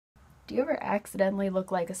Do you ever accidentally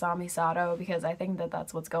look like Asami Sato? Because I think that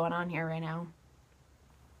that's what's going on here right now.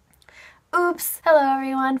 Oops! Hello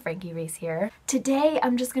everyone, Frankie Reese here. Today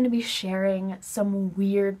I'm just going to be sharing some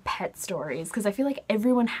weird pet stories because I feel like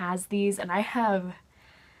everyone has these and I have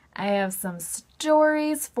some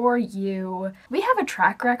stories for you. We have a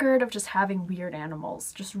track record of just having weird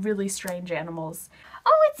animals, just really strange animals.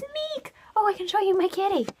 Oh, it's Meek! Oh, I can show you my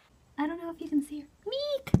kitty. I don't know if you can see her.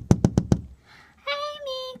 Meek!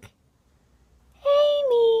 Hi, Meek! Hey,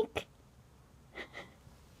 Meek!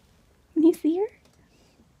 Can you see her?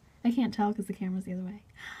 I can't tell because the camera's the other way.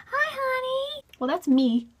 Hi, honey! Well, that's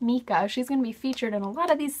me, Mika. She's going to be featured in a lot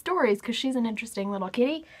of these stories because she's an interesting little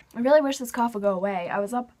kitty. I really wish this cough would go away. I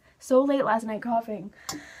was up so late last night coughing.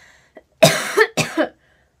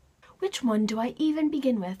 Which one do I even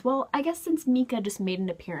begin with? Well, I guess since Mika just made an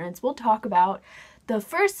appearance, we'll talk about the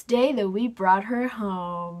first day that we brought her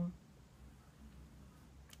home.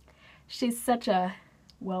 She's such a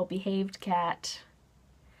well-behaved cat.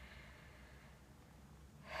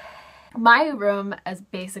 My room has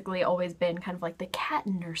basically always been kind of like the cat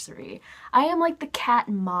nursery. I am like the cat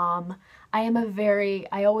mom. I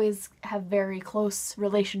always have very close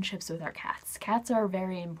relationships with our cats. Cats are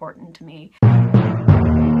very important to me.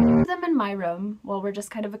 Them in my room while we're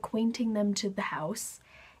just kind of acquainting them to the house.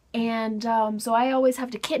 And so I always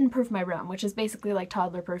have to kitten-proof my room, which is basically like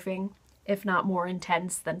toddler-proofing, if not more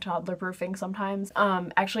intense than toddler-proofing sometimes.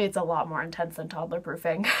 Actually, it's a lot more intense than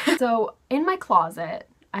toddler-proofing. So in my closet,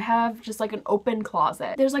 I have just like an open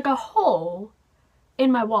closet. There's like a hole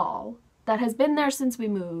in my wall that has been there since we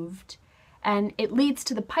moved, and it leads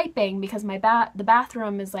to the piping because the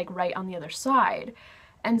bathroom is like right on the other side.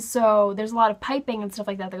 And so there's a lot of piping and stuff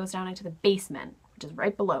like that that goes down into the basement, which is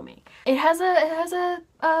right below me. It has a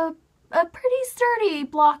pretty sturdy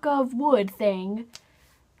block of wood thing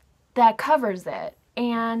that covers it.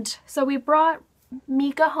 And so we brought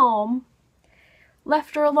Mika home,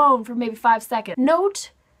 left her alone for maybe 5 seconds.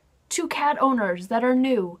 Note to cat owners that are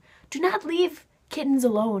new, do not leave kittens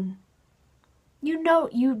alone.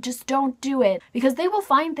 You just don't do it because they will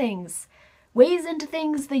find things, ways into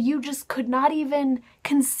things that you just could not even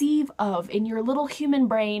conceive of in your little human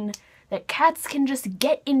brain that cats can just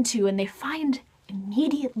get into and they find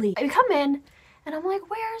immediately. I come in and I'm like,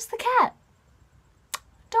 where's the cat?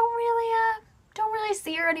 Don't really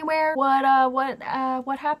see her anywhere.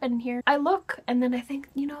 What happened here? I look and then I think,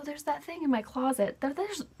 you know, there's that thing in my closet.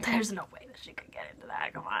 There's no way that she could get into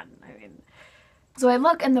that. Come on. I mean, so I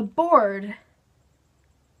look and the board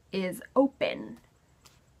is open.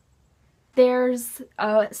 There's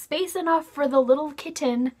space enough for the little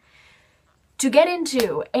kitten to get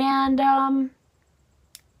into, and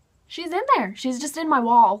she's in there. She's just in my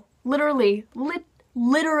wall. Literally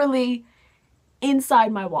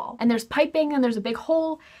inside my wall. And there's piping and there's a big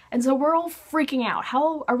hole, and so we're all freaking out.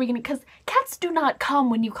 How are we gonna, because cats do not come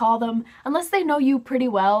when you call them unless they know you pretty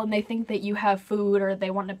well and they think that you have food or they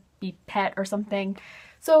want to be pet or something.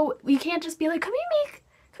 So we can't just be like, come here, Meek,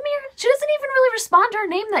 come here. She doesn't even really respond to her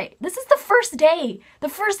name. This is the first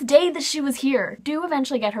day that she was here. Do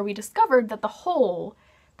eventually get her. We discovered that the hole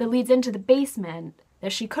that leads into the basement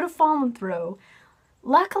that she could have fallen through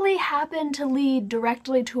luckily happened to lead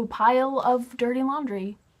directly to a pile of dirty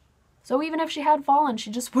laundry. So even if she had fallen, she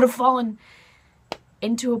just would have fallen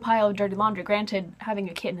into a pile of dirty laundry. Granted, having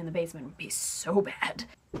a kitten in the basement would be so bad.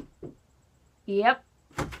 Yep.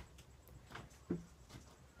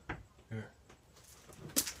 Here.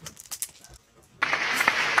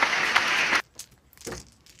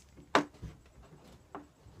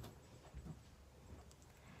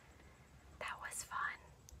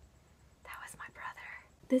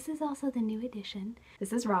 This is also the new addition.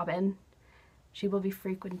 This is Robin. She will be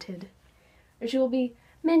she will be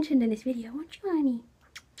mentioned in this video. Won't you, honey?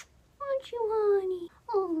 Won't you, honey?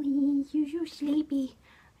 Oh, you're so sleepy.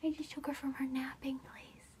 I just took her from her napping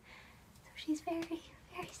place. So she's very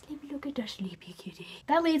sleepy. Look at the sleepy kitty.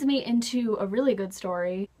 That leads me into a really good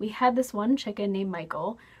story. We had this one chicken named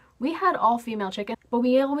Michael. We had all female chickens, but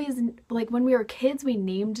we always, like when we were kids, we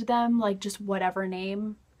named them like just whatever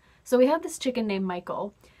name. So we had this chicken named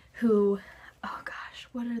Michael who, oh gosh,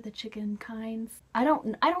 what are the chicken kinds? I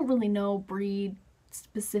don't really know breed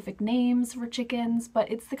specific names for chickens,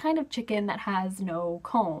 but it's the kind of chicken that has no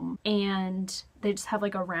comb and they just have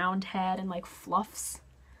like a round head and like fluffs,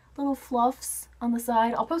 little fluffs on the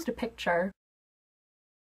side. I'll post a picture.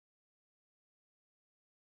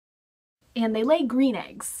 And they lay green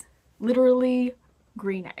eggs, literally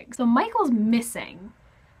green eggs. So Michael's missing.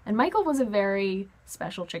 And Michael was a very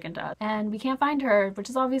special chicken to us, and we can't find her, which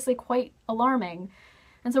is obviously quite alarming.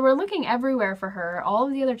 And so we're looking everywhere for her. All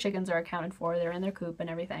of the other chickens are accounted for. They're in their coop and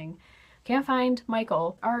everything. Can't find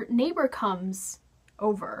Michael. Our neighbor comes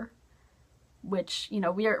over, which, you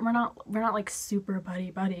know, we're not like super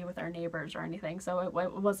buddy with our neighbors or anything. So it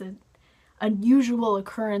was an unusual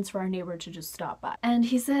occurrence for our neighbor to just stop by. And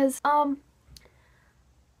he says, I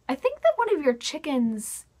think that one of your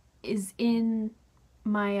chickens is in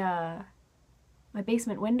my my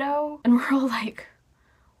basement window. And we're all like,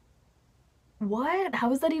 what?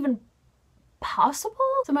 How is that even possible?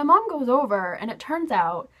 So my mom goes over and it turns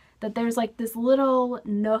out that there's like this little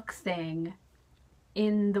nook thing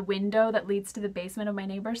in the window that leads to the basement of my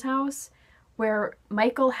neighbor's house where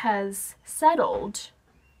Michael has settled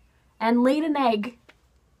and laid an egg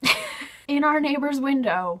in our neighbor's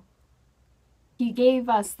window. He gave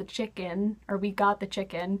us the chicken, or we got the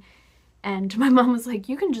chicken, and my mom was like,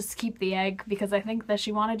 you can just keep the egg because I think that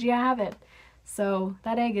she wanted you to have it. So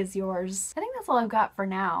that egg is yours. I think that's all I've got for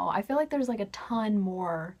now. I feel like there's like a ton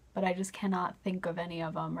more, but I just cannot think of any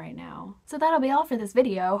of them right now. So that'll be all for this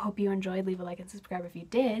video. Hope you enjoyed. Leave a like and subscribe if you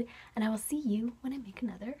did, and I will see you when I make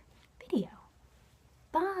another